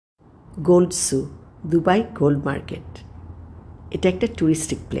Gold সু, Dubai gold market. এটা একটা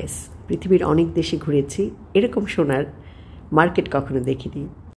টুরিস্টিক প্লেস। পৃথিবীর অনেক দেশে ঘুরেছি, এরকম সোনার মার্কেট কখনো দেখিনি।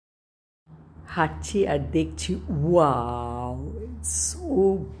 হাঁটছি আর দেখছি, ওয়াও,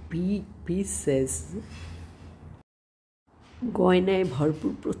 সো বিগ পিসেস। গয়নায়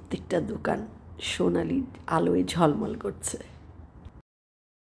ভরপুর প্রত্যেকটা দোকান সোনালি আলোয় ঝলমল করছে।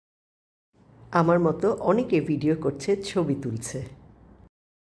 আমার মতো অনেকে ভিডিও করছে, ছবি তুলছে।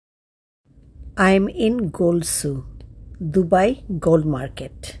 I am in Gold Su, Dubai gold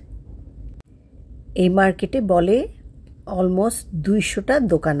market. এই মার্কেটে বলে অলমোস্ট 200টা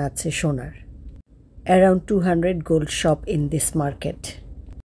দোকান আছে সোনার। Around 200 gold shop in this market.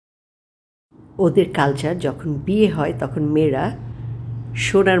 ওদের কালচার, যখন বিয়ে হয় তখন মেয়েরা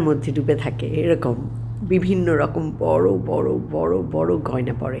সোনার মধ্যে ডুবে থাকে, এরকম বিভিন্ন রকম বড় বড় বড় বড়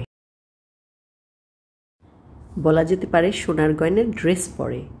গয়না পরে। বলা যেতে পারে সোনার গয়নার ড্রেস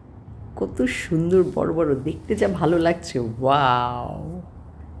পরে। কত সুন্দর বড় বড়, দেখতে যা ভালো লাগছে, ওয়াও।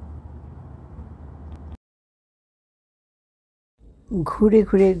 ঘুরে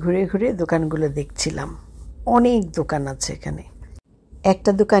ঘুরে ঘুরে ঘুরে দোকানগুলো দেখছিলাম। অনেক দোকান আছে এখানে।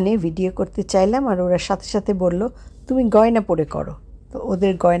 একটা দোকানে ভিডিও করতে চাইলাম আর ওরা সাথে সাথে বলল তুমি গয়না পরে করো। তো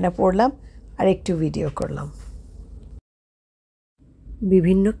ওদের গয়না পরলাম আর একটু ভিডিও করলাম।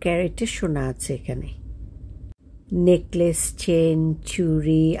 বিভিন্ন ক্যারেটের সোনা আছে এখানে। নেকলেস, চেন,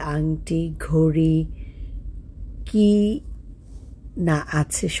 চুড়ি, আংটি, ঘড়ি, কি না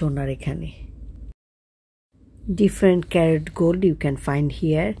আছে সোনার এখানে। Different carat gold you can find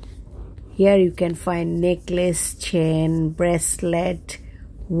here. Here you can find necklace, chain, bracelet,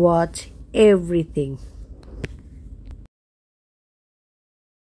 watch, everything.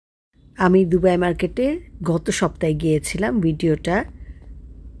 আমি দুবাই মার্কেটে গত সপ্তাহে গিয়েছিলাম। ভিডিওটা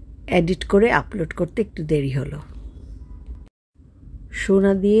এডিট করে আপলোড করতে একটু দেরি হলো।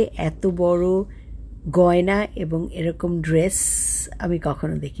 সোনা দিয়ে এত বড় গয়না এবং এরকম ড্রেস আমি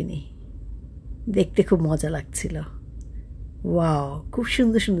কখনো দেখিনি। দেখতে খুব মজা লাগছিল। ওয়াও, খুব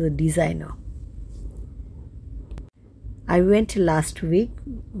সুন্দর সুন্দর ডিজাইনও। I went last week,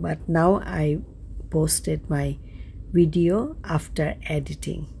 but now I posted my video after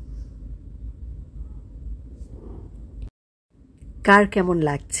editing. কার কেমন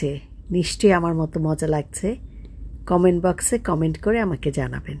লাগছে? নিশ্চয়ই আমার মতো মজা লাগছে। কমেন্ট বক্সে কমেন্ট করে আমাকে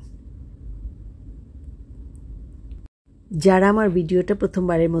জানাবেন। যারা আমার ভিডিওটা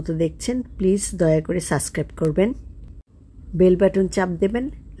প্রথমবারের মতো দেখছেন, প্লিজ দয়া করে সাবস্ক্রাইব করবেন, বেল বাটন চাপ দেবেন,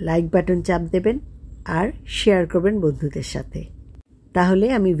 লাইক বাটন চাপ দেবেন আর শেয়ার করবেন বন্ধুদের সাথে। তাহলে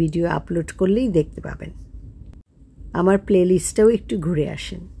আমি ভিডিও আপলোড করলেই দেখতে পাবেন। আমার প্লেলিস্টটাও একটু ঘুরে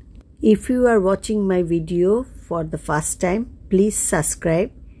আসেন। If you are watching my video for the first time, please subscribe,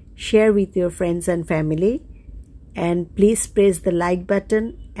 share with your friends and family, and please press the like button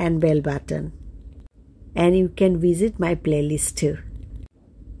and bell button. And you can visit my playlist too.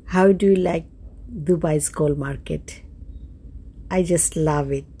 How do you like Dubai's gold market? I just love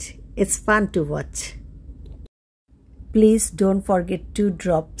it. It's fun to watch. Please don't forget to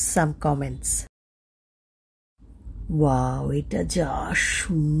drop some comments. Wow, এটা যা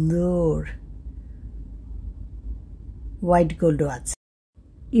সুন্দর। White gold আছে।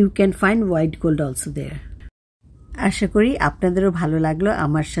 You can find white gold also there. আশা করি আপনাদেরও ভালো লাগলো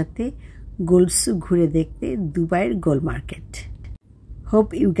আমার সাথে গোল্ড সু ঘুরে দেখতে দুবাইয়ের gold market.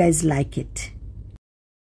 Hope you guys like it.